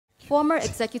former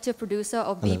executive producer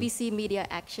of Hello. BBC Media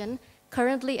Action,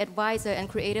 currently advisor and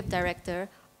creative director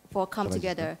for Come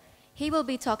Together. He will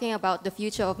be talking about the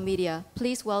future of media.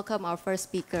 Please welcome our first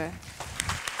speaker.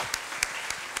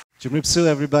 Jumripsu,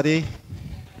 everybody.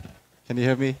 Can you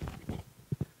hear me?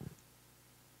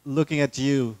 Looking at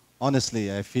you, honestly,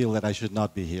 I feel that I should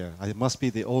not be here. I must be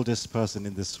the oldest person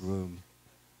in this room.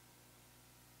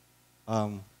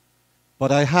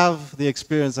 But I have the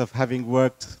experience of having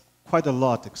worked quite a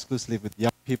lot exclusively with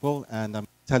young people, and I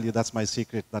tell you that's my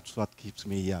secret. That's what keeps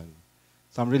me young.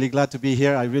 So I'm really glad to be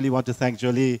here. I really want to thank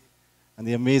Jolie and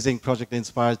the amazing Project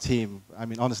Inspire team, I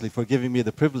mean, honestly, for giving me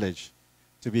the privilege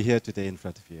to be here today in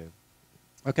front of you.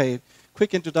 Okay,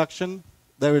 quick introduction.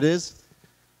 There it is.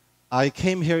 I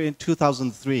came here in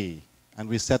 2003, and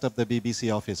we set up the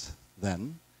BBC office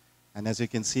then. And as you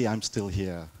can see, I'm still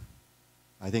here.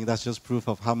 I think that's just proof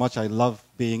of how much I love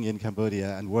being in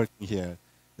Cambodia and working here,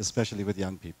 especially with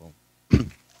young people.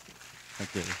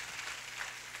 Thank you.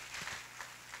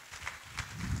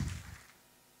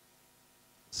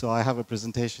 So I have a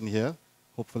presentation here.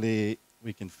 Hopefully,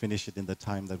 we can finish it in the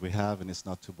time that we have, and it's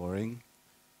not too boring.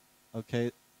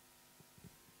 Okay.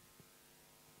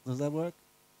 Does that work?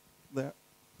 There.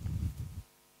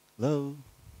 Hello?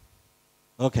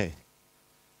 Okay.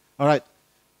 All right.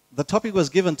 The topic was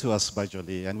given to us by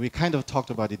Jolie, and we kind of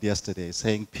talked about it yesterday,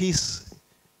 saying peace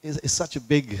is such a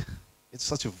big, it's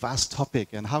such a vast topic,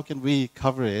 and how can we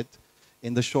cover it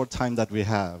in the short time that we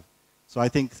have? So I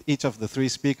think each of the three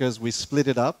speakers, we split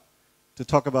it up to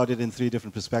talk about it in three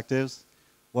different perspectives.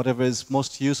 Whatever is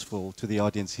most useful to the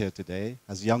audience here today,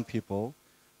 as young people,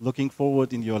 looking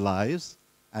forward in your lives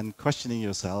and questioning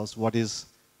yourselves, what is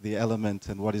the element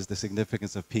and what is the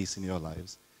significance of peace in your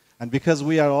lives? And because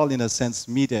we are all, in a sense,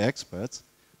 media experts,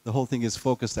 the whole thing is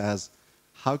focused as,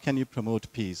 how can you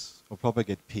promote peace or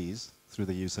propagate peace through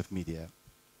the use of media?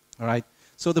 All right?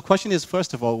 So the question is,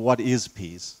 first of all, what is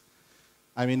peace?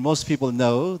 I mean, most people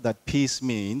know that peace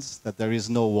means that there is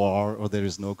no war or there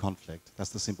is no conflict.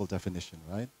 That's the simple definition,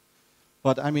 right?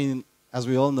 But I mean, as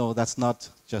we all know, that's not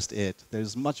just it.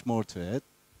 There's much more to it.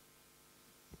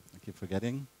 I keep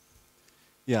forgetting.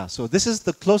 Yeah, so this is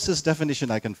the closest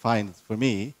definition I can find for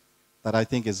me that I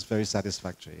think is very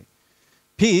satisfactory.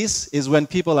 Peace is when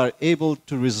people are able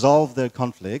to resolve their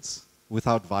conflicts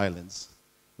without violence.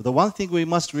 But the one thing we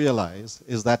must realize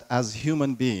is that as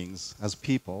human beings, as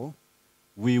people,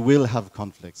 we will have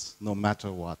conflicts no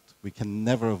matter what. We can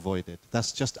never avoid it.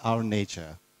 That's just our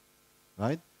nature,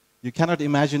 right? You cannot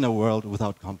imagine a world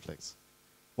without conflicts.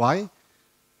 Why?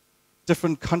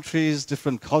 Different countries,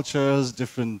 different cultures,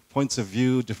 different points of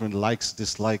view, different likes,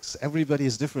 dislikes. Everybody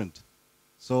is different.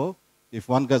 So if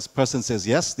one person says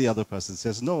yes, the other person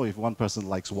says no. If one person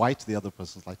likes white, the other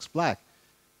person likes black.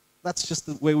 That's just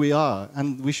the way we are,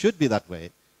 and we should be that way.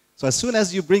 So as soon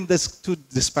as you bring these two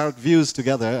disparate views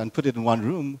together and put it in one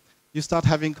room, you start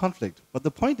having conflict. But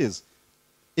the point is,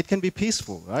 it can be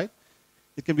peaceful, right?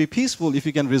 It can be peaceful if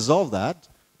you can resolve that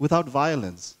without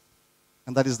violence.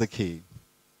 And that is the key.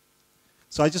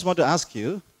 So I just want to ask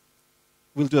you,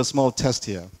 we'll do a small test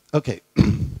here. Okay.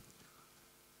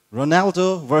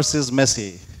 Ronaldo versus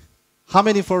Messi. How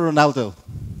many for Ronaldo?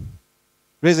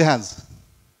 Raise your hands.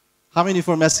 How many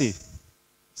for Messi?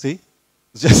 See?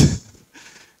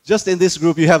 Just in this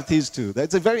group, you have these two.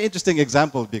 That's a very interesting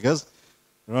example because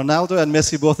Ronaldo and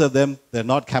Messi, both of them, they're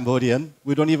not Cambodian.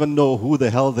 We don't even know who the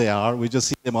hell they are. We just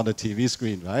see them on the TV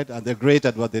screen, right? And they're great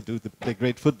at what they do. They play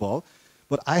great football.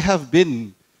 But I have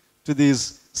been to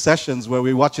these sessions where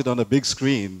we watch it on a big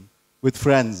screen with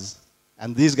friends.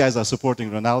 And these guys are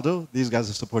supporting Ronaldo. These guys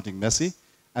are supporting Messi.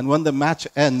 And when the match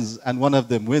ends and one of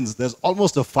them wins, there's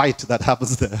almost a fight that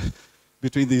happens there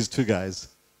between these two guys.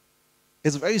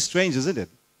 It's very strange, isn't it?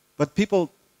 But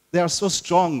people, they are so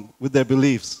strong with their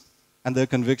beliefs and their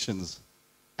convictions.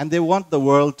 And they want the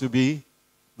world to be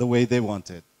the way they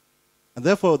want it. And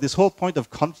therefore, this whole point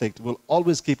of conflict will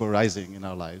always keep arising in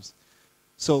our lives.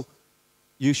 So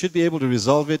you should be able to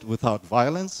resolve it without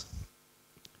violence.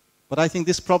 But I think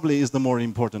this probably is the more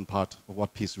important part of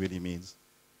what peace really means.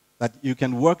 That you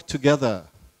can work together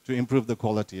to improve the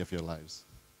quality of your lives.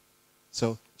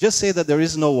 So just say that there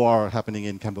is no war happening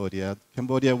in Cambodia.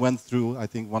 Cambodia went through, I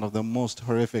think, one of the most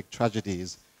horrific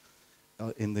tragedies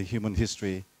in the human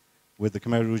history with the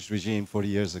Khmer Rouge regime 40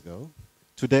 years ago.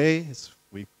 Today,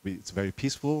 it's very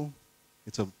peaceful.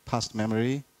 It's a past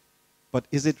memory. But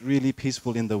is it really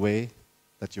peaceful in the way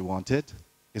that you want it?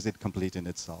 Is it complete in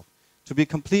itself? To be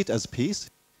complete as peace,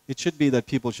 it should be that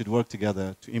people should work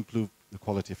together to improve the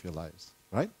quality of your lives,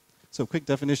 right? So quick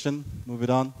definition, move it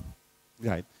on.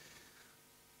 Right.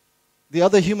 The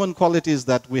other human quality is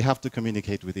that we have to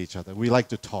communicate with each other. We like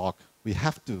to talk. We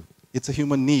have to. It's a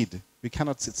human need. We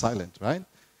cannot sit silent, right?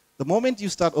 The moment you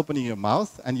start opening your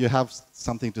mouth and you have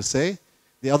something to say,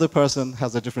 the other person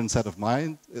has a different set of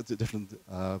mind, different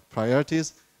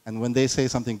priorities, and when they say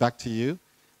something back to you,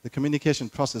 the communication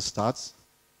process starts.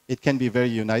 It can be very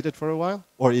united for a while,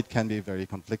 or it can be very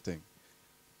conflicting.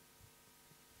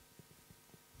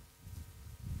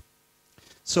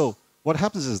 So what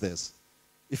happens is this.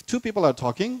 If two people are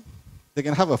talking, they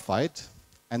can have a fight,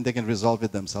 and they can resolve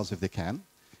it themselves if they can.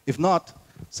 If not,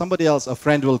 somebody else, a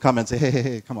friend, will come and say, hey, hey,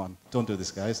 hey, come on, don't do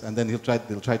this, guys. And then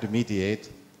they'll try to mediate,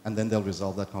 and then they'll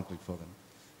resolve that conflict for them.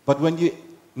 But when you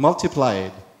multiply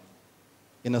it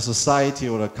in a society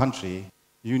or a country,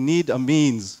 you need a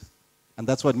means, and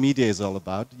that's what media is all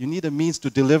about. You need a means to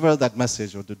deliver that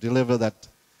message or to deliver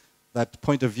that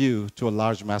point of view to a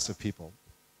large mass of people.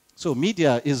 So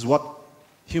media is what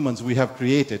humans we have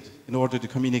created in order to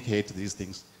communicate these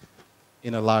things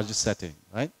in a large setting,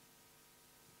 right?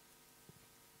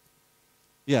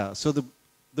 Yeah, so the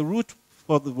root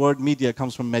for the word media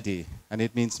comes from medi, and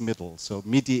it means middle. So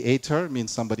mediator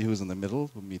means somebody who's in the middle,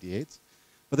 who mediates.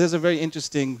 But there's a very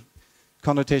interesting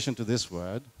connotation to this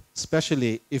word,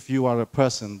 especially if you are a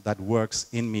person that works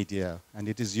in media, and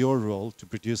it is your role to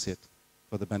produce it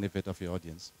for the benefit of your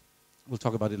audience. We'll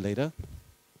talk about it later.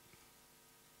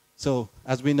 So,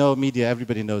 as we know, media,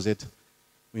 everybody knows it.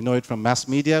 We know it from mass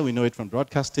media, we know it from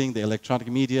broadcasting, the electronic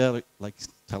media, like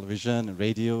television and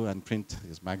radio and print,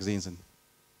 is magazines and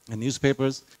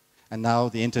newspapers. And now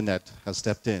the internet has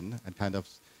stepped in and kind of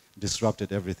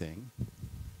disrupted everything.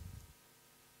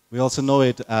 We also know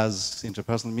it as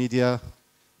interpersonal media,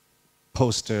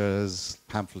 posters,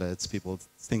 pamphlets,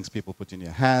 things people put in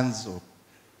your hands,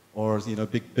 or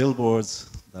big billboards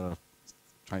that are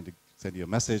trying to send you a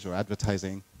message, or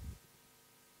advertising.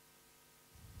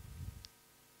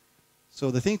 So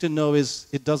the thing to know is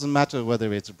it doesn't matter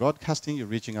whether it's broadcasting, you're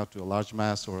reaching out to a large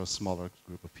mass, or a smaller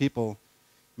group of people.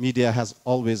 Media has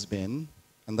always been,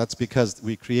 and that's because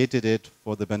we created it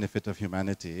for the benefit of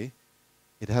humanity.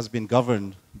 It has been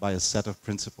governed by a set of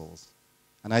principles.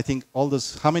 And I think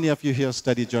how many of you here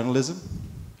study journalism?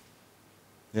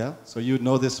 Yeah, so you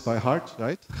know this by heart,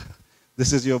 right?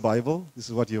 This is your Bible, this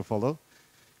is what you follow.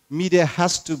 Media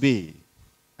has to be,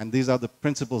 and these are the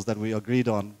principles that we agreed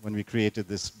on when we created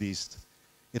this beast.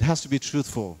 It has to be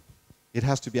truthful. It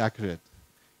has to be accurate.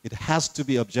 It has to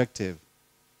be objective.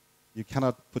 You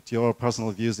cannot put your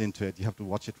personal views into it. You have to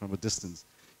watch it from a distance.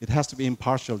 It has to be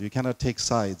impartial. You cannot take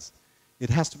sides. It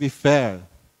has to be fair,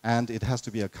 and it has to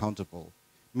be accountable.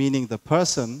 Meaning the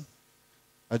person,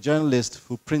 a journalist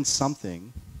who prints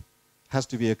something, has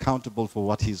to be accountable for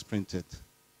what he's printed.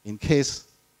 In case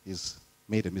he's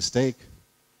made a mistake,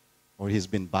 or he's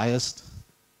been biased,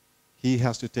 he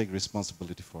has to take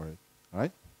responsibility for it, all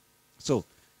right? So,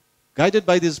 guided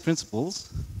by these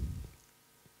principles,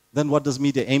 then what does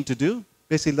media aim to do?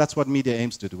 Basically, that's what media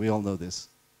aims to do. We all know this.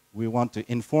 We want to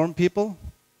inform people,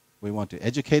 we want to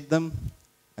educate them,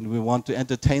 and we want to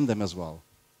entertain them as well.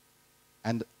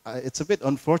 And it's a bit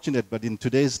unfortunate, but in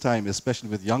today's time, especially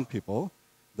with young people,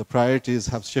 the priorities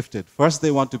have shifted. First,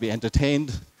 they want to be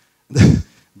entertained,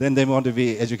 then they want to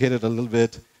be educated a little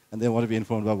bit, and they want to be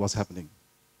informed about what's happening.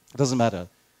 It doesn't matter.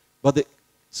 But the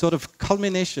sort of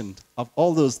culmination of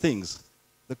all those things,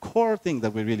 the core thing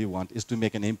that we really want is to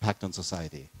make an impact on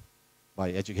society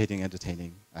by educating,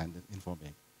 entertaining, and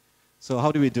informing. So how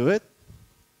do we do it?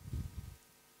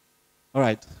 All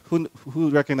right, who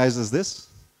recognizes this?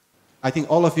 I think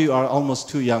all of you are almost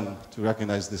too young to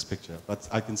recognize this picture, but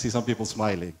I can see some people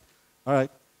smiling. All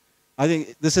right, I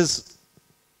think this is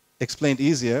explained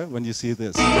easier when you see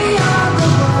this. We are the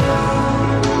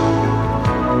world.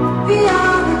 We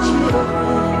are the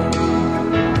children.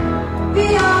 We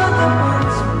are the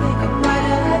ones who make a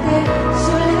brighter day.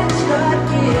 So let's start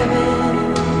giving.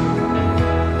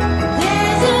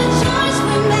 There's a choice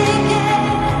we're making.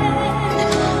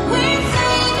 We're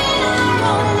saving our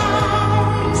own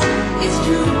lives. It's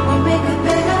true, we'll make a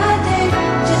better day.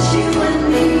 Just you and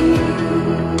me.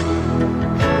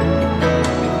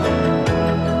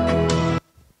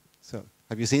 So,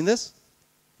 have you seen this?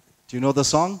 Do you know the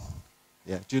song?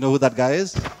 Yeah. Do you know who that guy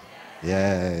is?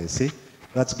 Yeah, see?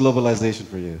 That's globalization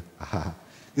for you.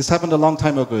 This happened a long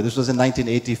time ago. This was in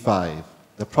 1985.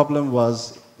 The problem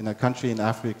was in a country in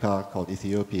Africa called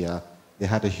Ethiopia, they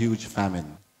had a huge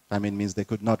famine. Famine means they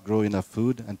could not grow enough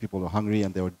food, and people were hungry,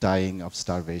 and they were dying of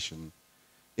starvation.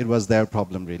 It was their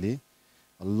problem, really.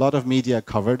 A lot of media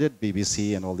covered it,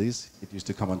 BBC and all these. It used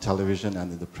to come on television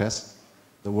and in the press.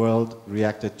 The world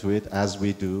reacted to it as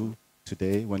we do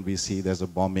today when we see there's a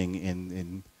bombing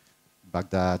in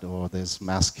Baghdad, or there's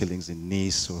mass killings in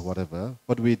Nice or whatever,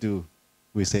 what do?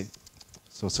 We say,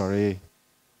 so sorry.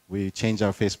 We change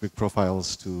our Facebook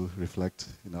profiles to reflect,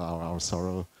 our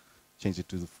sorrow, change it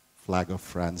to the flag of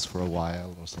France for a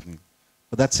while or something.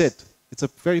 But that's it. It's a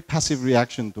very passive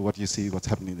reaction to what you see, what's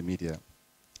happening in the media.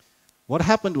 What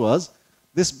happened was,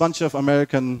 this bunch of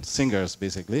American singers,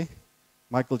 basically,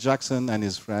 Michael Jackson and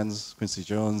his friends, Quincy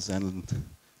Jones and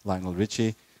Lionel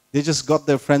Richie, they just got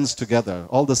their friends together,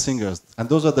 all the singers, and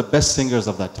those are the best singers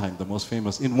of that time, the most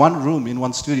famous, in one room, in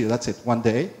one studio, that's it, one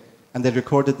day, and they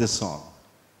recorded this song.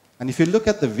 And if you look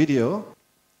at the video,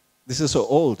 this is so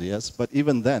old, yes, but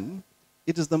even then,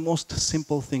 it is the most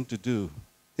simple thing to do.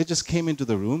 They just came into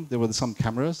the room, there were some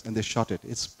cameras, and they shot it.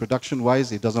 It's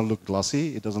production-wise, it doesn't look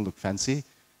glossy, it doesn't look fancy.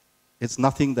 It's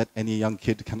nothing that any young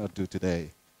kid cannot do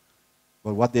today.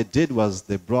 But what they did was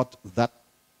they brought that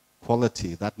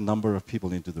quality, that number of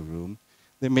people into the room.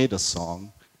 They made a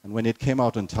song, and when it came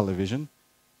out on television,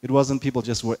 it wasn't people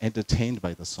just were entertained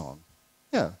by the song.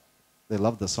 Yeah, they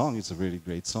loved the song, it's a really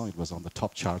great song. It was on the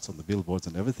top charts, on the billboards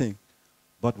and everything.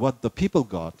 But what the people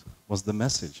got was the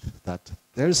message that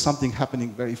there is something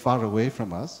happening very far away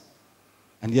from us,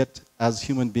 and yet as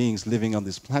human beings living on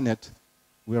this planet,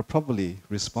 we are probably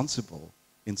responsible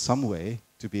in some way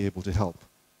to be able to help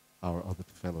our other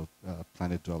fellow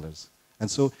planet dwellers. And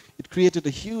so it created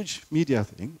a huge media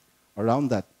thing around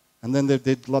that. And then they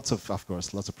did lots of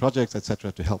projects,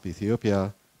 etc., to help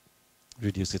Ethiopia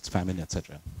reduce its famine,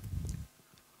 etc.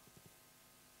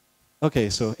 Okay,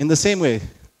 so in the same way,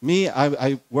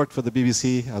 I worked for the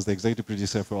BBC as the executive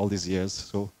producer for all these years,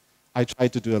 so I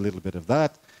tried to do a little bit of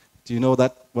that. Do you know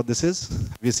what this is?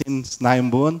 Have you seen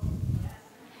Snaimbun?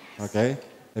 Okay.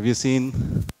 Have you seen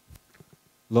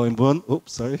Loimbun?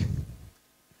 Oops, sorry.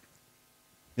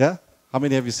 Yeah? How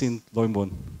many have you seen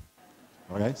Loimbun?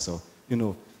 Okay, so you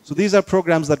know. So these are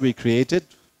programs that we created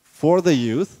for the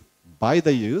youth, by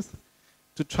the youth,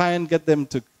 to try and get them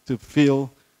to feel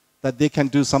that they can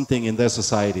do something in their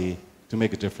society to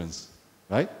make a difference,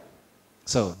 right?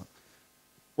 So,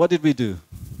 what did we do?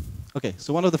 Okay,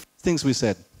 so one of the things we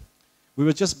said, we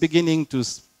were just beginning to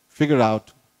figure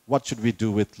out what should we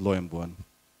do with Loimbun.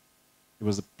 It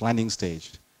was a planning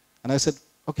stage. And I said,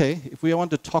 okay, if we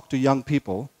want to talk to young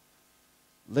people,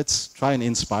 let's try and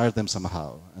inspire them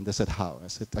somehow. And they said, how? I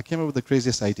said, I came up with the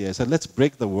craziest idea. I said, let's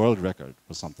break the world record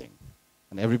for something.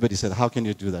 And everybody said, how can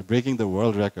you do that? Breaking the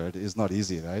world record is not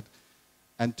easy, right?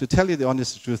 And to tell you the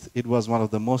honest truth, it was one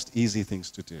of the most easy things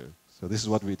to do. So this is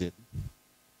what we did.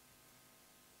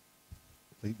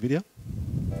 Play video?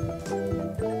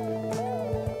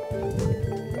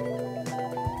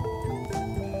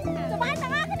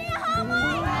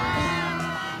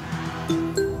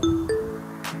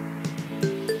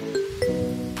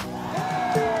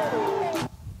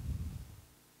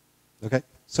 Okay,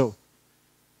 so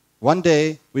one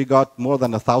day we got more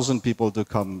than 1,000 people to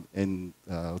come in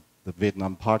the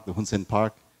Vietnam Park, the Hun Sen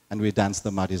Park, and we danced the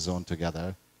Mati Zone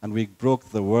together. And we broke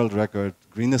the world record,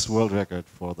 Guinness World Record,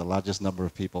 for the largest number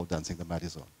of people dancing the Mati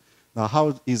Zone. Now,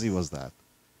 how easy was that?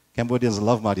 Cambodians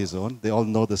love Mati Zone. They all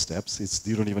know the steps.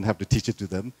 You don't even have to teach it to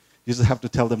them. You just have to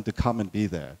tell them to come and be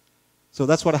there. So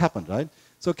that's what happened, right?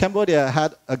 So Cambodia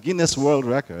had a Guinness World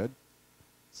Record.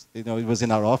 You know, it was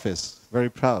in our office. Very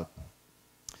proud.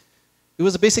 It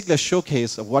was basically a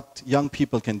showcase of what young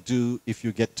people can do if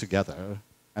you get together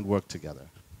and work together,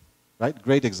 right?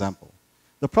 Great example.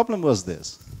 The problem was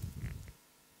this.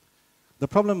 The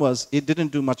problem was it didn't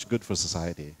do much good for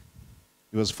society.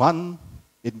 It was fun.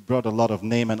 It brought a lot of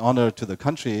name and honor to the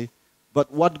country.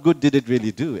 But what good did it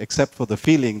really do, except for the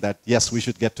feeling that, yes, we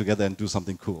should get together and do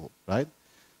something cool, right?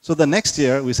 So the next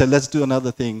year, we said, let's do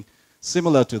another thing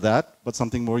similar to that, but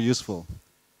something more useful.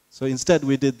 So instead,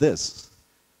 we did this.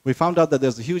 We found out that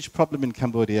there's a huge problem in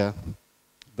Cambodia.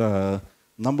 The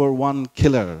 #1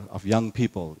 killer of young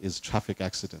people is traffic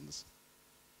accidents.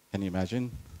 Can you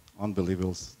imagine?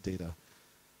 Unbelievable data.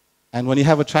 And when you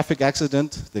have a traffic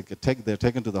accident, they're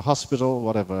taken to the hospital,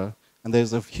 whatever, and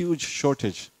there's a huge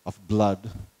shortage of blood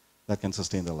that can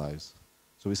sustain their lives.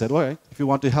 So we said, all right, if you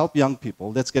want to help young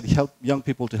people, let's help young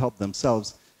people to help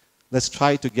themselves. Let's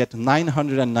try to get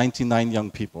 999 young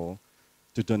people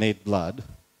to donate blood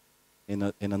in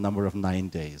a number of 9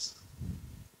 days.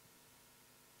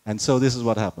 And so this is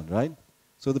what happened, right?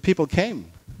 So the people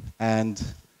came, and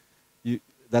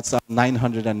that's our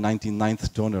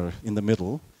 999th donor in the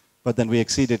middle, but then we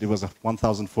exceeded, it was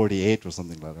 1,048 or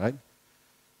something like that, right?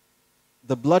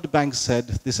 The blood bank said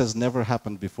this has never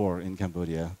happened before in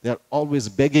Cambodia. They're always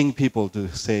begging people to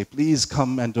say, please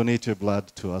come and donate your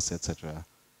blood to us, etc.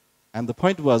 And the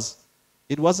point was,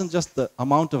 it wasn't just the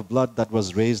amount of blood that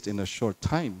was raised in a short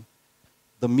time,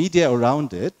 the media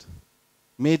around it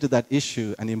made that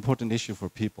issue an important issue for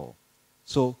people.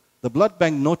 So the blood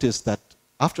bank noticed that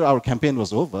after our campaign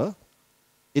was over,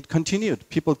 it continued.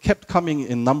 People kept coming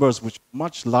in numbers which were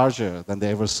much larger than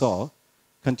they ever saw,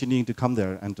 continuing to come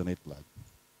there and donate blood.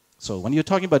 So when you're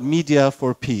talking about media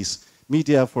for peace,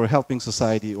 media for helping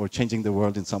society or changing the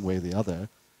world in some way or the other,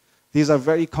 these are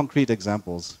very concrete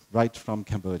examples right from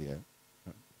Cambodia.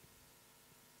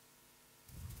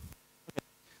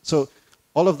 So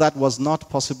all of that was not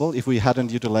possible if we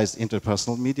hadn't utilized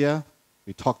interpersonal media.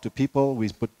 We talked to people, we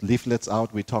put leaflets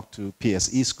out, we talked to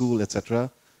PSE school,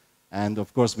 etc. And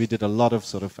of course, we did a lot of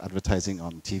sort of advertising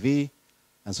on TV,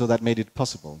 and so that made it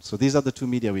possible. So these are the two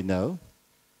media we know.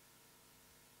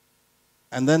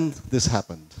 And then this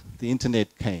happened. The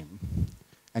internet came,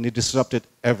 and it disrupted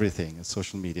everything in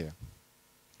social media.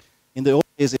 In the old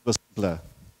days, it was simpler.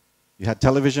 You had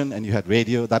television and you had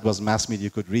radio. That was mass media.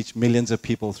 You could reach millions of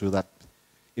people through that.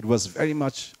 It was very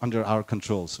much under our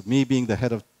control. So me being the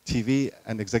head of TV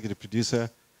and executive producer,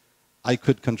 I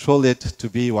could control it to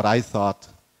be what I thought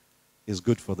is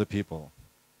good for the people.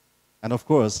 And of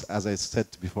course, as I said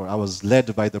before, I was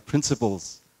led by the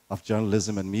principles of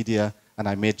journalism and media, and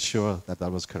I made sure that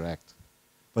that was correct.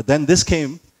 But then this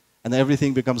came, and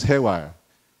everything becomes haywire.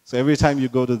 So every time you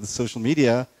go to the social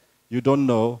media, you don't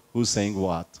know who's saying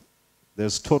what.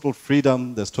 There's total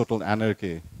freedom, there's total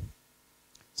anarchy.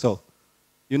 So,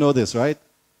 you know this, right?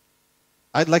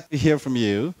 I'd like to hear from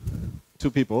you, two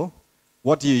people.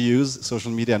 What do you use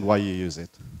social media and why you use it?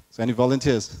 So any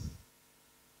volunteers?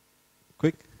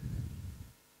 Quick.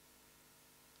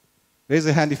 Raise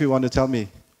a hand if you want to tell me.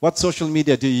 What social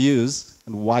media do you use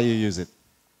and why you use it?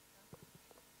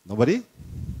 Nobody?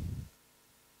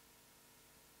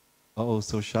 Uh-oh,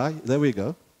 so shy. There we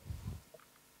go.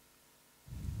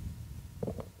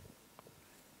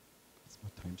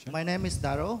 My name is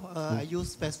Daro. I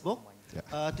use Facebook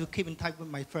to keep in touch with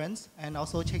my friends and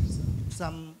also check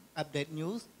some update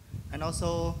news and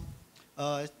also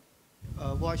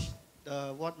watch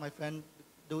what my friends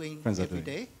doing every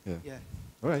day. Yeah.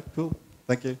 All right, cool.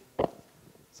 Thank you.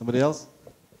 Somebody else?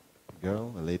 A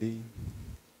girl, a lady?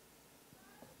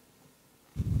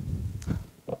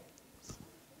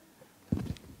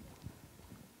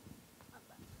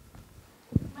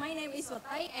 My name is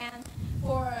Watai, and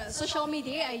for social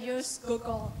media, I use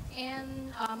Google.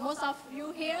 And most of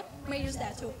you here may use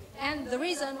that too. And the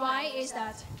reason why is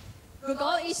that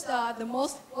Google is the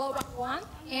most worldwide one,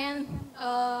 and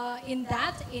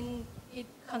it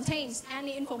contains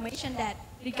any information that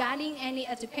regarding any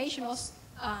educational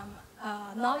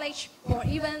knowledge or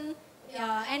even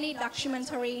any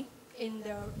documentary in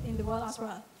the world as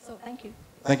well. So thank you.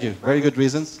 Thank you. Very good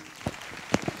reasons.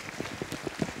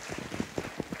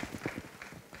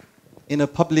 In a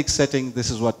public setting,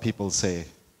 this is what people say.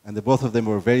 And both of them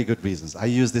were very good reasons. I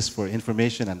use this for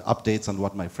information and updates on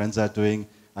what my friends are doing.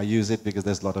 I use it because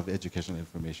there's a lot of educational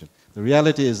information. The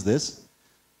reality is this.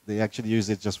 They actually use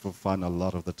it just for fun a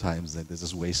lot of the times, and they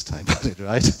just waste time on it,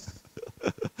 right?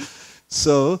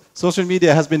 So, social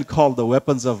media has been called the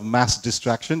weapons of mass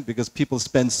distraction because people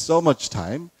spend so much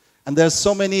time, and there's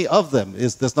so many of them.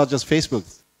 There's not just Facebook.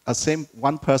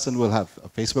 One person will have a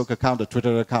Facebook account, a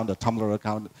Twitter account, a Tumblr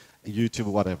account, a YouTube,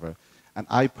 whatever. And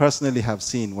I personally have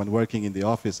seen, when working in the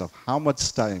office, of how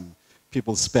much time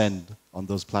people spend on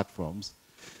those platforms.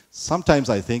 Sometimes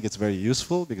I think it's very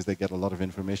useful because they get a lot of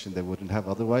information they wouldn't have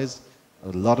otherwise. A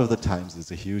lot of the times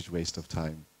it's a huge waste of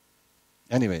time.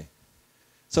 Anyway,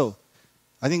 so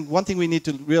I think one thing we need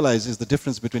to realize is the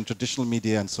difference between traditional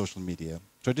media and social media.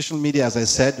 Traditional media, as I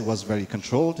said, was very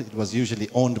controlled. It was usually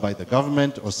owned by the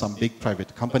government or some big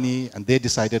private company, and they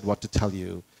decided what to tell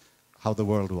you, how the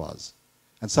world was.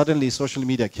 And suddenly social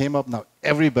media came up. Now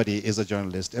everybody is a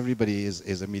journalist. Everybody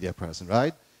is a media person,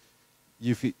 right?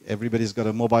 Everybody's got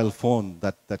a mobile phone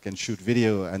that can shoot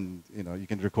video, and you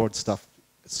can record stuff.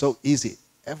 It's so easy.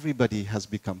 Everybody has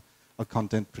become a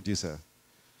content producer.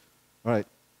 All right.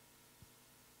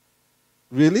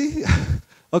 Really?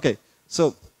 Okay,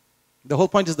 so the whole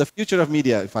point is the future of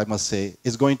media, if I must say,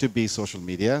 is going to be social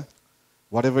media.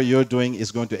 Whatever you're doing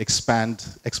is going to expand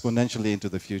exponentially into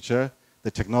the future.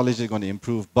 The technology is going to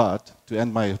improve, but to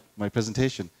end my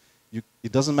presentation,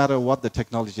 it doesn't matter what the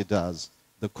technology does.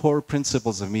 The core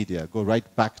principles of media go right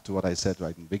back to what I said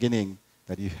right in the beginning,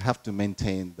 that you have to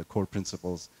maintain the core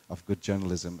principles of good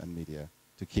journalism and media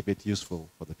to keep it useful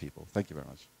for the people. Thank you very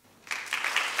much.